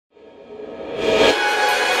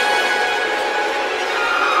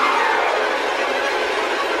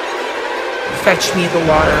fetch me the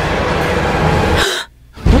water.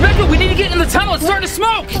 Rebecca, we need to get in the tunnel. It's starting to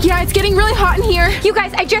smoke. Yeah, it's getting really hot in here. You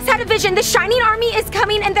guys, I just had a vision. The Shining Army is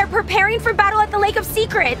coming and they're preparing for battle at the Lake of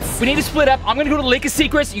Secrets. We need to split up. I'm gonna go to the Lake of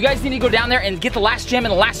Secrets. You guys need to go down there and get the last gem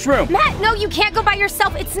in the last room. Matt, no, you can't go by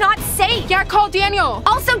yourself. It's not safe. Yeah, call Daniel.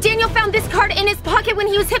 Also, Daniel found this card in his pocket when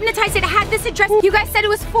he was hypnotized. It had this address. You guys said it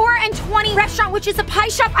was 4 and 20 restaurant, which is a pie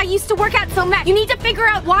shop I used to work at. So, Matt, you need to figure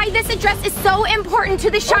out why this address is so important to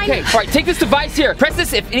the Shining. Okay, all right, take this device here. Press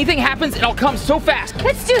this. If anything happens, it'll come so fast.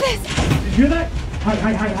 Let's do this. Did you hear that? Hi.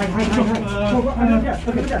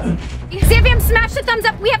 Xavier, smash the thumbs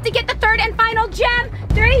up. We have to get the third and final gem.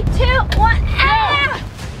 3, 2, 1. Ah!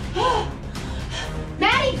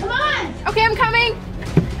 Maddie, come on. Okay, I'm coming.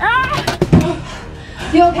 Ah!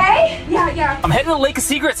 You okay? Yeah. I'm heading to the Lake of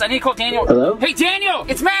Secrets. I need to call Daniel. Hello? Hey, Daniel,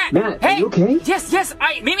 it's Matt. Matt, hey. are you okay? Yes.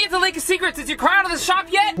 Meet me at the Lake of Secrets. Is your car out of the shop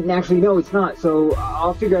yet? Actually, no, it's not. So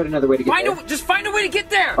I'll figure out another way to get there. Just find a way to get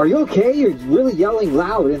there. Are you okay? You're really yelling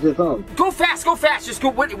loud into the phone. Go fast. Just go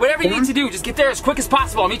whatever you need to do. Just get there as quick as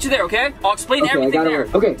possible. I'll meet you there, okay? I'll explain everything there.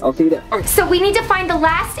 Okay, I'll see you there. Okay. So we need to find the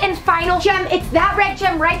last and final gem. It's that red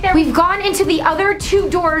gem right there. We've gone into the other 2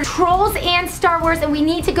 doors, Trolls and Star Wars, and we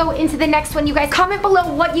need to go into the next one. You guys comment below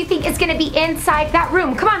what you think is gonna be inside that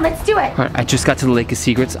room. Come on, let's do it. All right, I just got to the Lake of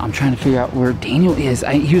Secrets. I'm trying to figure out where Daniel is.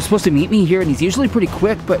 He was supposed to meet me here, and he's usually pretty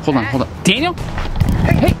quick, but hold on. Daniel?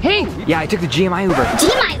 Hey! Yeah, I took the GMI Uber.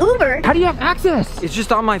 GMI Uber? How do you have access? It's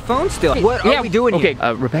just on my phone still. What are we doing here?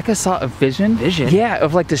 Okay, Rebecca saw a vision. Vision? Yeah,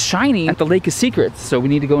 of like the Shining at the Lake of Secrets, so we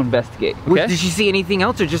need to go investigate, okay? Wait, did she see anything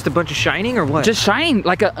else or just a bunch of shining or what? Just Shining,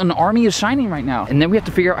 like an army of Shining right now. And then we have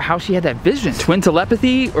to figure out how she had that vision. Twin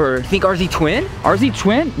telepathy, or... You think RZ Twin? RZ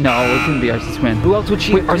Twin? No, it couldn't be RZ Twin. Who else would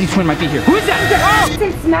she... Wait, RZ Twin might be here. Who is that? Oh!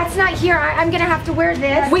 Since Matt's not here, I'm gonna have to wear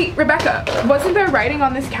this. Wait, Rebecca, wasn't there writing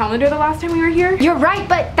on this calendar the last time we were here? You're right,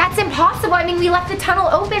 but that's impossible. I mean, we left the tunnel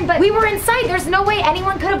open, but we were inside. There's no way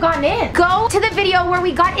anyone could have gotten in. Go to the video where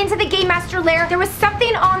we got into the Game Master lair. There was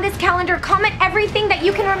something on this calendar. Comment everything that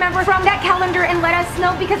you can remember from that calendar and let us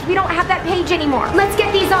know because we don't have that page anymore. Let's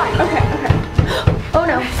get these on. Okay. Oh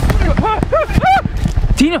no.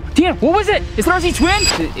 Tina, what was it? Is it RZ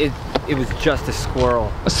Twin? It was just a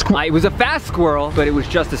squirrel. A squirrel? It was a fast squirrel, but it was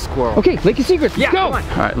just a squirrel. Okay, Lake of Secrets, let's go. Come on.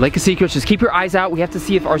 All right, Lake of Secrets, just keep your eyes out. We have to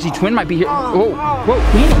see if RZ Twin might be here. Whoa,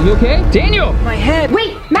 Daniel, you okay? Daniel! My head.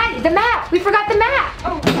 Wait, Maddie, the map. We forgot the map.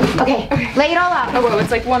 Okay, lay it all out. Oh, whoa,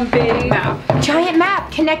 it's like one big map. Giant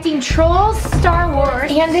map connecting Trolls, Star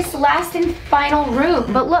Wars, and this last and final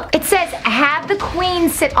room. But look, it says, have the queen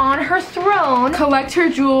sit on her throne. Collect her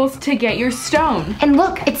jewels to get your stone. And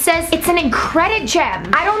look, it says it's an incredit gem.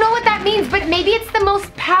 I don't know what that means, but maybe it's the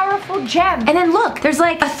most powerful gem. And then look, there's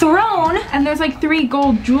like a throne. And there's like 3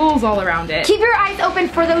 gold jewels all around it. Keep your eyes open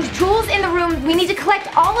for those jewels in the room. We need to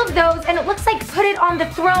collect all of those, and it looks like put it on the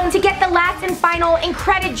throne to get the last and final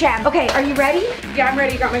incredit gem. Okay, are you ready? Yeah, I'm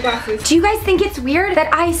ready. Got my glasses. Do you guys think it's weird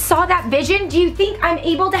that I saw that vision? Do you think I'm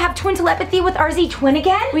able to have twin telepathy with RZ Twin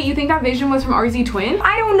again? Wait, you think that vision was from RZ Twin?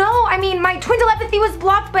 I don't know. I mean, my twin telepathy was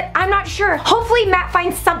blocked, but I'm not sure. Hopefully Matt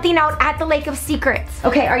finds something out at the Lake of Secrets.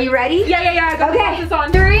 Okay, are you ready? Yeah. I got the glasses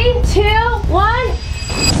on. 3, 2, 1.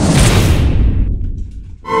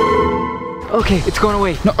 Okay, it's going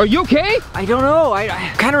away. No, are you okay? I don't know. I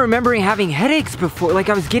kind of remembering having headaches before. Like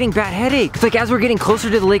I was getting bad headaches. It's like as we're getting closer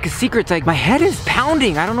to the Lake of Secrets, like my head is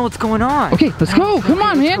pounding. I don't know what's going on. Okay, let's go. Come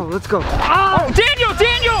on, man. Let's go. Oh,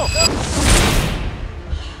 Daniel!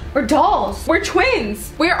 We're dolls. We're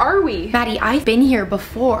twins. Where are we? Maddie, I've been here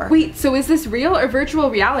before. Wait, so is this real or virtual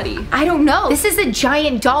reality? I don't know. This is a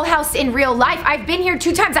giant dollhouse in real life. I've been here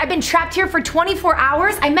 2 times. I've been trapped here for 24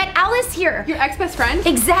 hours. I met Alice here. Your ex-best friend?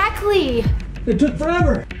 Exactly. It took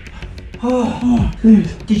forever. Oh,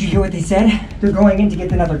 please. Did you hear what they said? They're going in to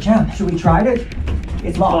get another gem. Should we try it?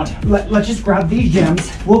 It's locked. Let's just grab these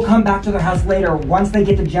gems. We'll come back to their house later once they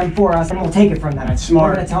get the gem for us, and we'll take it from them. That's smart.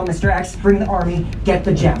 We're gonna tell Mr. X, bring the army, get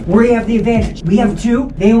the gem. We have the advantage. We have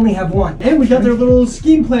 2, they only have 1. And we got their little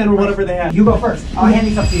scheme plan or whatever they had. You go first. I'll hand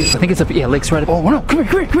these up to you. I think it's up, yeah, Lake's right up. Oh, no, come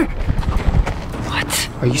here. What?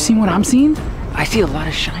 Are you seeing what I'm seeing? I see a lot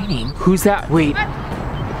of shining. Who's that? Wait.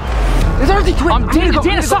 There's RZ Twin.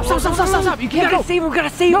 Dana, stop. You can't go. We gotta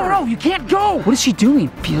save her. No, you can't go. What is she doing?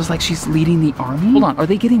 Feels like she's leading the army. Hold on, are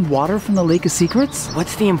they getting water from the Lake of Secrets?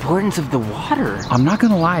 What's the importance of the water? I'm not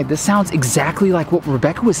gonna lie, this sounds exactly like what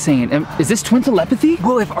Rebecca was saying. Is this twin telepathy?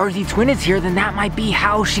 Well, if RZ Twin is here, then that might be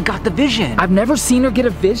how she got the vision. I've never seen her get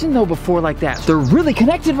a vision though before like that. They're really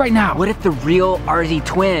connected right now. What if the real RZ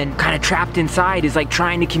Twin, kind of trapped inside, is like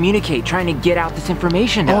trying to communicate, trying to get out this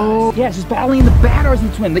information to us? Oh, yeah, she's battling the bad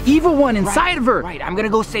RZ Twin, the evil one. one inside of her. Right, I'm gonna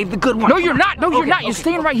go save the good one. No, you're not. No, you're not. You're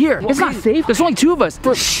staying right here. It's not safe. There's only 2 of us.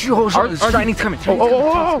 Shh, Shiny's coming.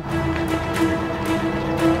 Oh.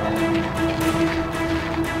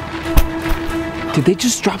 Did they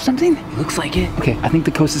just drop something? Looks like it. Okay, I think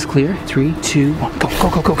the coast is clear. 3, 2, 1, go.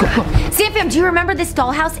 Zamfam, do you remember this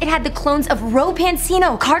dollhouse? It had the clones of Ro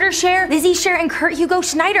Pansino, Carter Scher, Lizzie Scher, and Kurt Hugo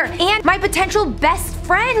Schneider, and my potential best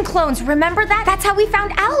friend clones. Remember that? That's how we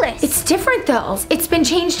found Alice. It's different though. It's been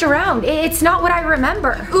changed around. It's not what I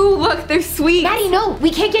remember. Ooh, look, they're sweet. Maddie, no,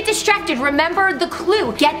 we can't get distracted. Remember the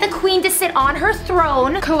clue. Get the queen to sit on her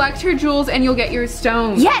throne. Collect her jewels and you'll get your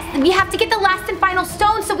stone. Yes, we have to get the last and final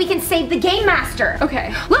stone so we can save the game master.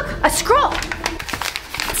 Okay. Look, a scroll.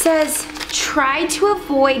 It says, try to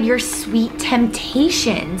avoid your sweet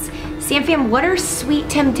temptations. Zamfam, what are sweet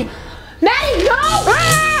temptations? Maddie, no!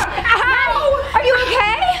 Ow! Are you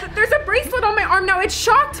okay? There's a bracelet on my arm now. It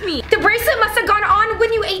shocked me. The bracelet must have gone on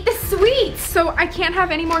when you ate the sweets. So I can't have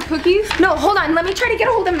any more cookies? No, hold on. Let me try to get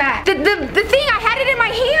a hold of Matt. The thing, I had it in my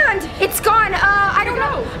hand. It's gone. I don't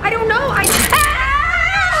know.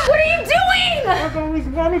 What are you doing? I've always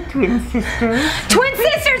wanted twin sisters. Twin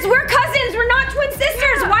sisters! We're cousins! We're not twin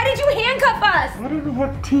sisters! Yeah. Why did you handcuff us? Why do we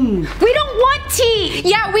have tea? We don't want tea!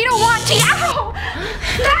 Yeah, we don't want tea! Ow!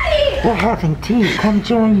 Maddie! We're having tea. Come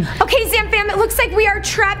join me. Okay, Zamfam, it looks like we are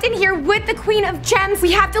trapped in here with the Queen of Gems.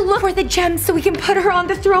 We have to look for the gems so we can put her on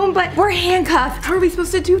the throne, but we're handcuffed. How are we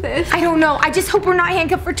supposed to do this? I don't know. I just hope we're not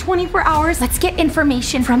handcuffed for 24 hours. Let's get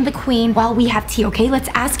information from the Queen while we have tea, okay? Let's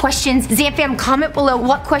ask questions. Zamfam, comment below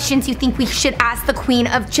what questions you think we should ask the Queen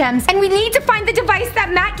of Gems. And we need to find the device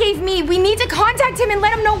that Matt gave me. We need to contact him and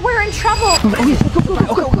let him know we're in trouble.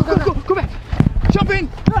 Go back. Jump in.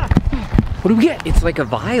 What do we get? It's like a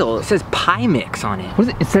vial. It says pie mix on it. What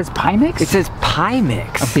is it? It says pie mix? It says pie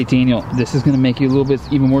mix. Okay, Daniel, this is gonna make you a little bit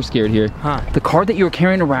even more scared here. Huh. The card that you were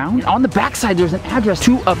carrying around, on the backside there's an address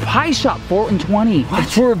to a pie shop, 4 and 20. What?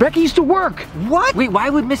 It's where Rebecca used to work. What? Wait, why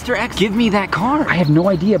would Mr. X give me that card? I have no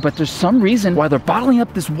idea, but there's some reason why they're bottling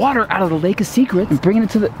up this water out of the Lake of Secrets and bringing it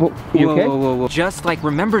to the... Whoa, you okay? Whoa. Just like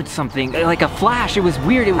remembered something, like a flash. It was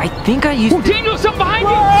weird. I think I used to... Daniel, something behind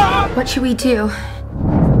you! What should we do?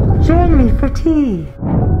 Join me for tea.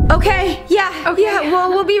 Okay, yeah. Okay. Yeah, well,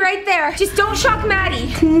 we'll be right there. Just don't shock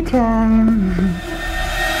Maddie. Tea time.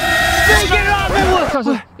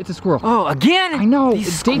 It's a squirrel. Oh, again? I know. These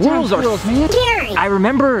It's daytime squirrels are squirrels, man. Scary. I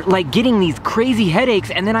remember like getting these crazy headaches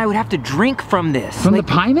and then I would have to drink from this. From like,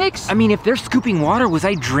 the pie mix? I mean, if they're scooping water, was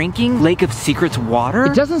I drinking Lake of Secrets water?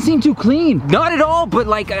 It doesn't seem too clean. Not at all, but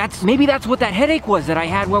like maybe that's what that headache was that I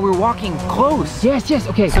had while we were walking close. Yes,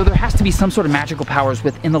 okay. So there has to be some sort of magical powers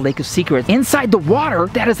within the Lake of Secrets, inside the water,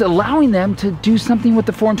 that is allowing them to do something with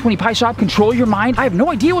the 4 and 20 pie shop, control your mind. I have no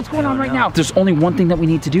idea what's going on right now. There's only one thing that we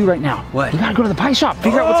need to do right now. What? We gotta go to the pie shop,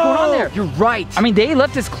 figure out what's going on there. You're right. I mean, they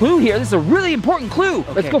left this clue here. This is a really important clue.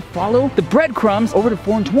 Let's go follow the breadcrumbs over to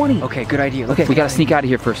 4 and 20. Okay, good idea. Okay, we gotta sneak out of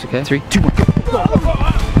here first, okay? 3, 2, 1, go.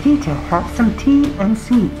 Peter, have some tea and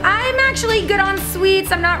sweet. I'm actually good on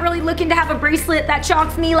sweets. I'm not really looking to have a bracelet that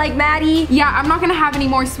shocks me like Maddie. Yeah, I'm not gonna have any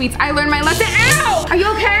more sweets. I learned my lesson. Ow! Are you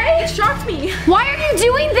okay? It shocked me. Why are you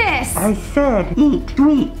doing this? I said eat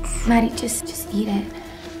sweets. Maddie, just eat it.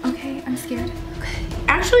 Okay, I'm scared.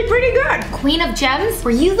 Actually pretty good. Queen of Gems,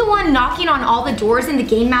 were you the one knocking on all the doors in the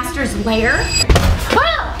Game Master's lair?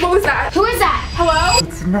 Ah! What was that? Who is that? Hello?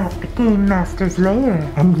 It's not the Game Master's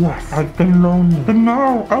lair. And yes, I've been lonely. But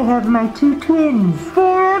now I have my 2 twins.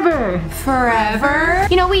 Forever. Forever?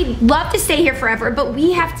 You know, we'd love to stay here forever, but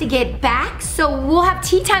we have to get back, so we'll have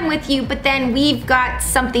tea time with you, but then we've got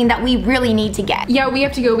something that we really need to get. Yeah, we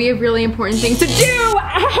have to go. We have really important things to do.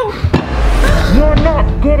 Ow! You're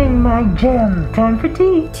not getting my gem. Time for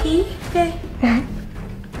tea. Tea? Okay.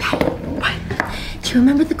 What? Do you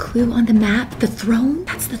remember the clue on the map? The throne?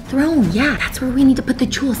 That's the throne. Yeah, that's where we need to put the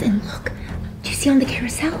jewels. And look, do you see on the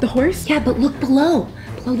carousel? The horse? Yeah, but look below.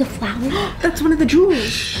 Below the flower. That's one of the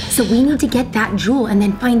jewels. So we need to get that jewel and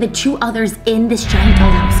then find the 2 others in this giant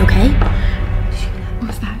dollhouse, okay? What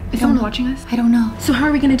was that? Is someone watching us? I don't know. So how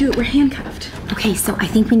are we gonna do it? We're handcuffed. Okay, so I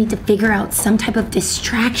think we need to figure out some type of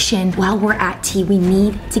distraction while we're at tea. We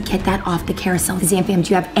need to get that off the carousel. Zamfam, do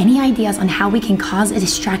you have any ideas on how we can cause a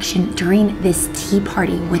distraction during this tea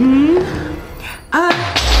party with...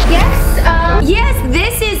 Yes,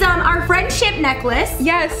 this is our friendship necklace.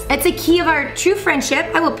 Yes. It's a key of our true friendship.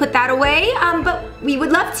 I will put that away, but we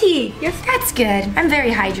would love tea. Yes. That's good. I'm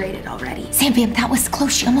very hydrated already. Zamfam, that was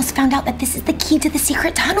close. She almost found out that this is the key to the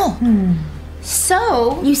secret tunnel.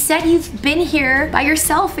 So, you said you've been here by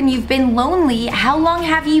yourself and you've been lonely. How long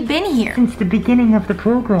have you been here? Since the beginning of the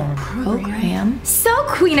program. Program? So,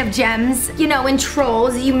 Queen of Gems, you know, in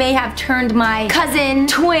Trolls, you may have turned my cousin,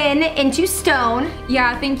 twin, into stone.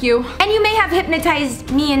 Yeah, thank you. And you may have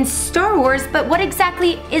hypnotized me in Star Wars, but what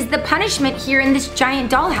exactly is the punishment here in this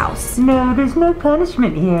giant dollhouse? No, there's no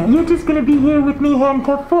punishment here. You're just gonna be here with me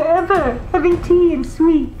handcuffed forever, having tea and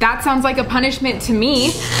sweet. That sounds like a punishment to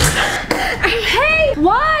me. Hey,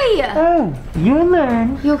 why? Oh, you'll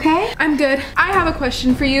learn. You okay? I'm good. I have a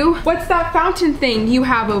question for you. What's that fountain thing you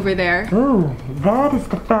have over there? Oh, that is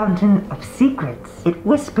the Fountain of Secrets. It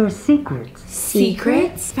whispers secrets.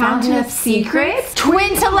 Secrets? Fountain of Secrets?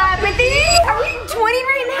 Twin telepathy? Are we twinning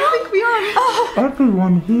right now? I think we are. Oh.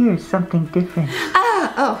 Everyone hears something different.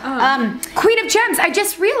 Queen of Gems, I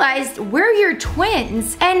just realized we're your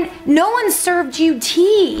twins and no one served you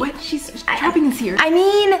tea. What? She's trapping us here. I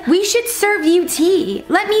mean, we should serve you tea.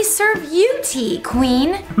 Let me serve you tea,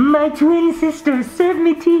 Queen. My twin sister served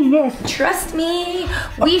me tea, yes. Trust me,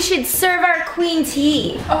 we should serve our queen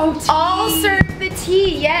tea. Oh, tea. I'll serve the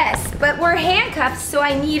tea, yes, but we're handcuffed, so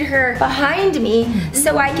I need her behind me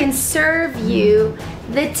so I can serve you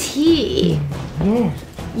the tea. Yes.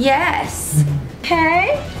 Yes.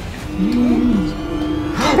 Okay?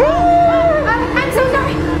 I'm so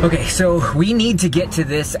sorry. Okay, so we need to get to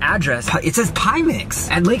this address. It says Pie Mix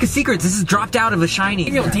at Lake of Secrets. This is dropped out of a shiny.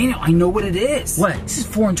 Daniel, I know what it is. What? This is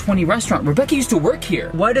 4 and 20 restaurant. Rebecca used to work here.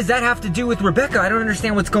 What does that have to do with Rebecca? I don't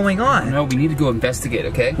understand what's going on. No, we need to go investigate,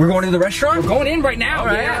 okay? We're going to the restaurant? We're going in right now. All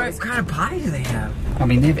right, yeah. all right. What kind of pie do they have? I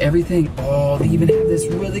mean, they have everything. Oh, they even have this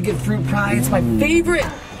really good fruit pie. It's my favorite.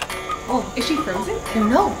 Oh, is she frozen?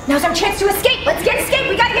 No. Now's our chance to escape. Let's escape.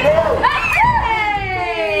 We gotta get out.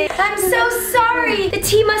 Hey! I'm so sorry. The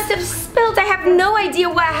tea must have spilled. I have no idea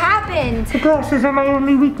what happened. The glasses are my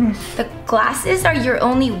only weakness. The glasses are your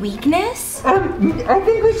only weakness? I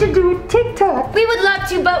think we should do a TikTok. We would love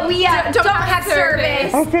to, but we don't have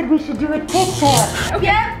service. I said we should do a TikTok. Okay.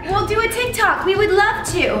 Yep, we'll do a TikTok. We would love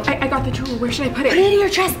to. I got the jewel. Where should I put Put it? it in your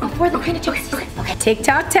dress before the Queen of Gems sees it. Okay,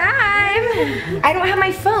 TikTok time. I don't have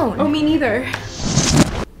my phone. Oh, me neither.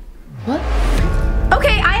 What?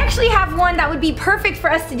 Okay, I actually have one that would be perfect for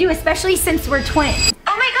us to do, especially since we're twins.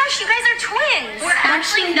 Oh my gosh, you guys are twins. We're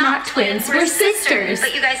actually not twins, we're sisters.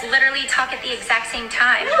 But you guys literally talk at the exact same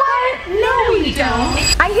time. What? No, we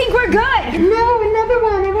don't. I think we're good. No, another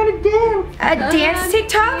one. I want to dance. A dance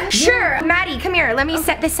TikTok? Sure. Maddie, come here. Let me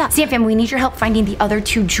set this up. Samfam, we need your help finding the other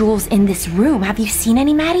 2 jewels in this room. Have you seen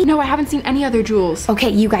any, Maddie? No, I haven't seen any other jewels. Okay,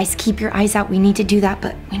 you guys keep your eyes out. We need to do that,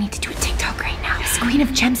 but we need to do a TikTok right now. This Queen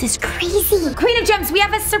of Gems is crazy. Queen of Gems, we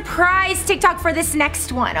have a surprise TikTok for this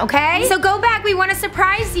next one, okay? So go back. We want to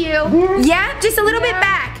surprise you. Yeah? Just a little bit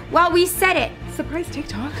back while we set it. Surprise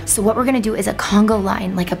TikTok? So what we're gonna do is a Congo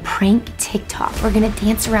line, like a prank TikTok. We're gonna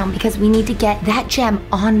dance around because we need to get that gem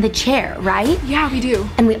on the chair, right? Yeah, we do.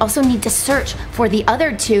 And we also need to search for the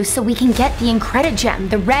other 2 so we can get the Incredigem,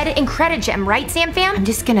 the red Incredigem, right, Samfam? I'm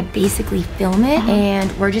just gonna basically film it and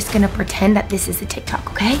we're just gonna pretend that this is a TikTok,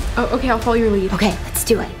 okay? Oh, okay, I'll follow your lead. Okay, let's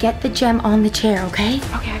do it. Get the gem on the chair, okay?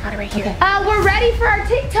 Okay, I got it right here. We're ready for our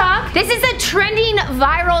TikTok. This is a trending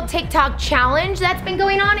viral TikTok challenge that's been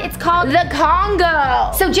going on. It's called the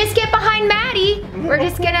Congo. So just get behind Maddie. We're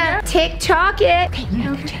just gonna TikTok it. Okay, you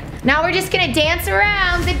know the gem. Now we're just gonna dance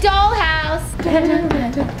around the dollhouse.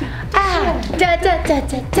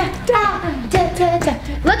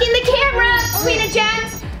 Look in the camera, Queen of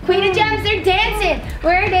Gems. Queen of Gems, they're dancing.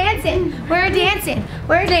 We're dancing. We're dancing.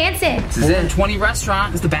 We're dancing. This is it. 20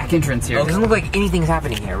 restaurant. This is the back entrance here. Oh, it doesn't look like anything's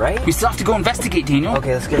happening here, right? We still have to go investigate, Daniel.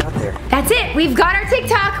 Okay, let's get out there. That's it. We've got our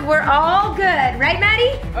TikTok. We're all good. Right,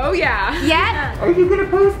 Maddie? Oh, yeah. Yeah? Are you gonna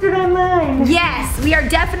post it online? Yes, we are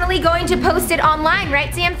definitely going to post it online, right,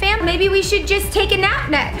 Samfam? Maybe we should just take a nap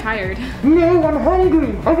next. Tired. No, I'm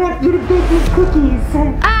hungry. I want you to bake me cookies.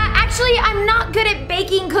 Actually, I'm not good at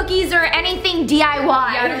baking cookies or anything DIY.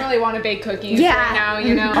 Yeah, I don't really want to bake cookies right now,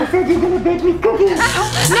 you know. I said you're gonna bake me cookies.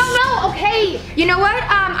 No, okay. You know what?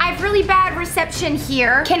 I've really bad reception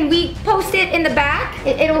here. Can we post it in the back?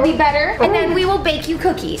 It'll be better. And then we will bake you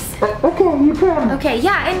cookies. Okay, you can. Okay,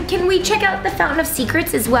 yeah, and can we check out the Fountain of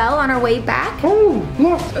Secrets as well on our way back? Oh,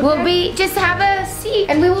 yes. We'll be, just have a seat,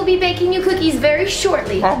 and we will be baking you cookies very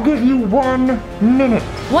shortly. I'll give you 1 minute.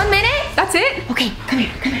 1 minute? That's it? Okay, come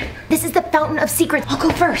here, come here. This is the Fountain of Secrets. I'll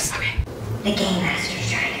go first. Okay. The Game Master's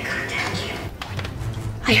trying to contact you.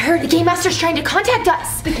 I heard the Game Master's trying to contact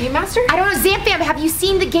us. The Game Master? I don't know, Zamfam, have you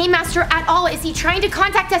seen the Game Master at all? Is he trying to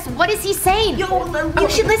contact us? What is he saying? Yo, you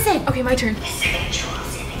should listen. Okay, my turn. The second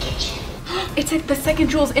jewel's in the kitchen. It said the second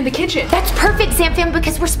jewel's in the kitchen. That's perfect, Zamfam,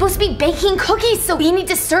 because we're supposed to be baking cookies, so we need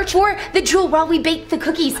to search for the jewel while we bake the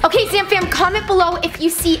cookies. Okay, Zamfam, comment below if you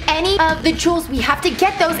see any of the jewels. We have to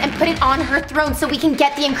get those and put it on her throne so we can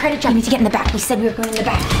get the Incredible. We need to get in the back. We said we were going in the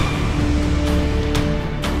back.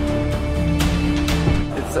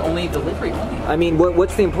 It's only delivery only. I mean,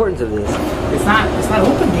 what's the importance of this? It's not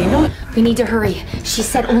open, Daniel. We need to hurry. She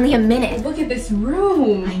said only a minute. Look at this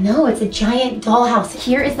room. I know, it's a giant dollhouse.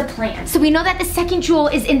 Here is the plan. So we know that the second jewel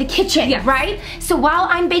is in the kitchen, Yes. right? So while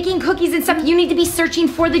I'm baking cookies and stuff, you need to be searching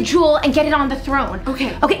for the jewel and get it on the throne.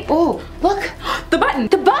 Okay. Okay, oh, look. The button.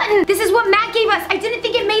 The button! This is what Matt gave us. I didn't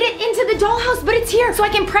think it made it into the dollhouse, but it's here. So I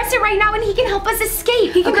can press it right now and he can help us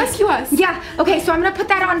escape. He can rescue us. Yeah, okay, so I'm gonna put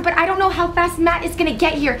that on, but I don't know how fast Matt is gonna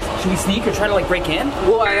get here. Should we sneak or try to like break in?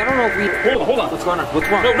 Well, I don't know if we... Hold on. What's going on? What's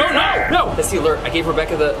wrong? No! That's the alert. I gave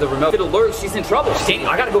Rebecca the remote. If it alerts, she's in trouble. Daniel,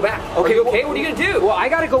 I gotta go back. Okay, Are you okay? What are you gonna do? Well, I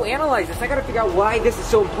gotta go analyze this. I gotta figure out why this is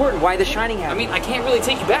so important, why the shining I happened. mean, I can't really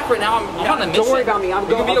take you back right now. I'm on a mission. Don't worry about me. I'm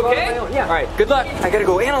You gonna be going okay? on my own. Yeah. All right, good luck. I gotta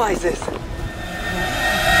go analyze this.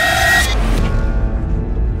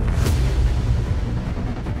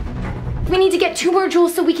 We need to get 2 more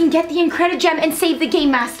jewels so we can get the Incredi-Gem and save the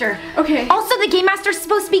Game Master. Okay. Also, the Game Master's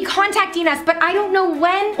supposed to be contacting us, but I don't know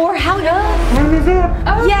when or how to. Time is up.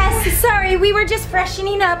 Oh. Yes, sorry, we were just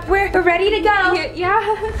freshening up. We're ready to go. Yeah.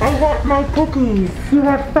 I want my cookies. You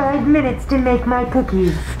have 5 minutes to make my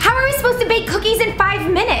cookies. How are we supposed to bake cookies in 5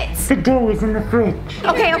 minutes? The dough is in the fridge.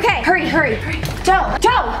 Okay, hurry. Dough.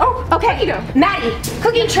 Oh, Okay, cookie dough. Maddie,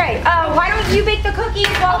 cooking tray. Why don't you bake the cookies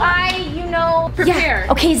while I, Prepare.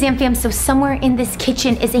 Yeah. Okay, Zamfam, so somewhere in this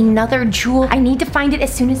kitchen is another jewel. I need to find it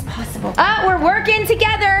as soon as possible. We're working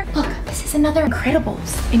together. Look, this is another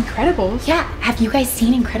Incredibles. Incredibles? Yeah, have you guys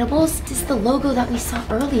seen Incredibles? This is the logo that we saw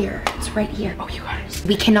earlier. It's right here. Oh, you guys.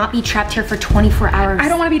 We cannot be trapped here for 24 hours. I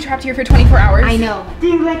don't want to be trapped here for 24 hours. I know. Do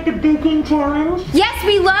you like the baking challenge? Yes,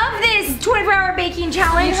 we love this 24-hour baking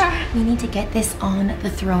challenge. Yeah. We need to get this on the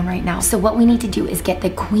throne right now. So what we need to do is get the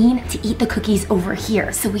queen to eat the cookies over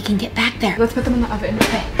here so we can get back there. Let's put them in the oven.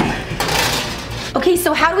 Okay,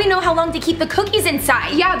 so how do we know how long to keep the cookies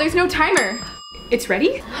inside? Yeah, there's no timer. It's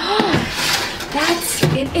ready?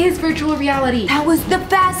 It is virtual reality. That was the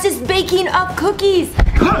fastest baking of cookies.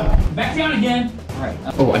 Back down again. All right.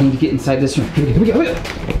 Oh, I need to get inside this room. Here we go.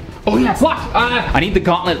 Oh yeah, it's locked. I need the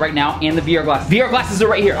gauntlet right now and the VR glass. VR glasses are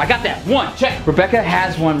right here. I got that. 1, check. Rebecca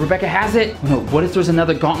has one. Rebecca has it. Oh, no, what if there's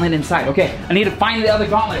another gauntlet inside? Okay, I need to find the other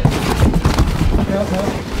gauntlet.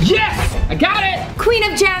 Yes, I got it. Queen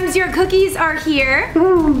of Gems, your cookies are here.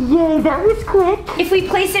 Oh, yay, that was quick. If we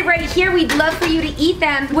place it right here, we'd love for you to eat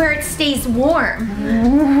them where it stays warm.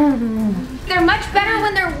 They're much better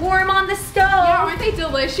when they're warm on the stove. Yeah, aren't they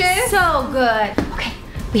delicious? So good. Okay,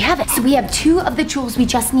 we have it. So we have 2 of the jewels. We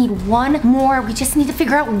just need 1 more. We just need to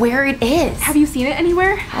figure out where it is. Have you seen it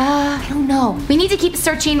anywhere? I don't know. We need to keep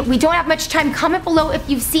searching. We don't have much time. Comment below if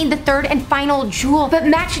you've seen the 3rd and final jewel. But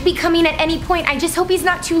Matt should be coming at any point. I just hope he's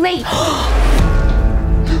not too late.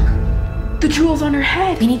 The jewel's on her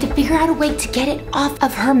head. We need to figure out a way to get it off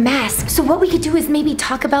of her mask. So what we could do is maybe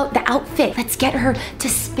talk about the outfit. Let's get her to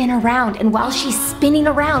spin around. And while she's spinning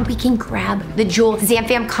around, we can grab the jewel.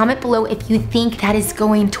 Zamfam, comment below if you think that is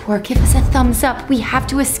going to work. Give us a thumbs up. We have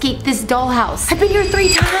to escape this dollhouse. I've been here 3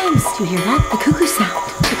 times. Do you hear that? The cuckoo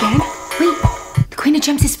sound. Again? Wait, the Queen of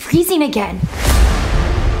Gems is freezing again.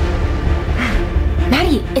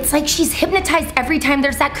 Maddie, it's like she's hypnotized every time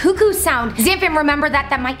there's that cuckoo sound. Zamfam, remember that.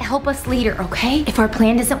 That might help us later, okay? If our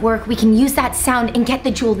plan doesn't work, we can use that sound and get the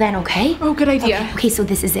jewel then, okay? Oh, good idea. Okay, so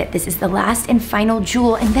this is it. This is the last and final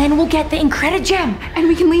jewel, and then we'll get the Incredi-Gem. And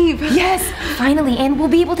we can leave. Yes, finally, and we'll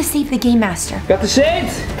be able to save the Game Master. Got the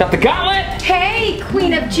shades. Got the gauntlet. Hey,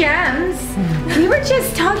 Queen of Gems. We were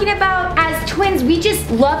just talking about, as twins, we just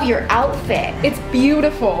love your outfit. It's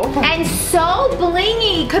beautiful. And so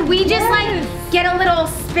blingy. Could we just like get a little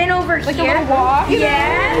spin over Like here? a little walk?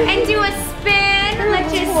 Yeah. And do a spin.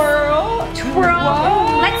 Let's just twirl.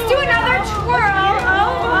 twirl. Let's do another twirl.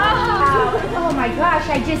 Oh my gosh,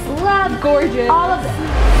 I just love Gorgeous. all of it.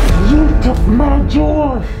 You took my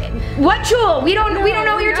jewel. What jewel? We don't know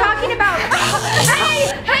what you're talking about. Hey,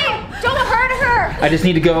 don't hurt her. I just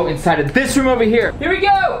need to go inside of this room over here. Here we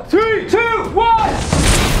go. 3, 2, 1.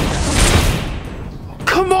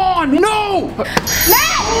 Come on, no! Matt!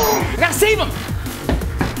 I gotta save him.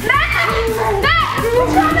 Matt!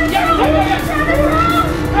 What's wrong with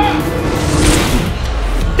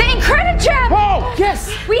The Incredi-Gem! Oh, yes!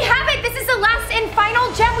 We have it! This is the last and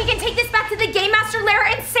final gem. We can take this back to the Game Master lair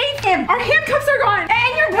and save him! Our handcuffs are gone.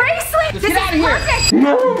 And your bracelet! Let's This get out of is here. perfect!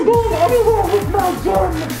 No one goes anywhere with my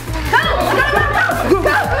gem. Go!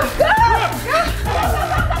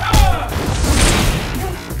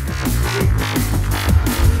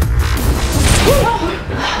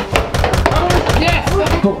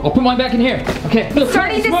 smoking one back in here. Okay.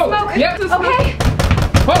 Starting to smoke. Yep. Okay.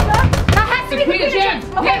 Oh. That has to be the Queen of Gems.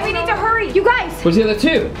 Okay, we need to hurry. You guys. Where's the other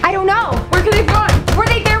two? I don't know. Where could they've gone? Were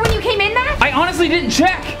they there when you came in then? I honestly didn't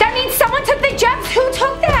check. That means someone took the gems. Who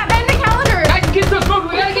took them? And the calendar. Guys, the kids don't smoke.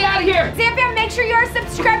 We gotta get out of here. Zamfam, make sure you are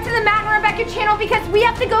subscribed to the Matt and Rebecca channel because we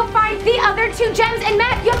have to go find the other two gems. And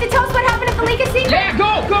Matt, you have to tell us what happened at the Lake of Secrets. Yeah,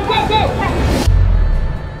 go.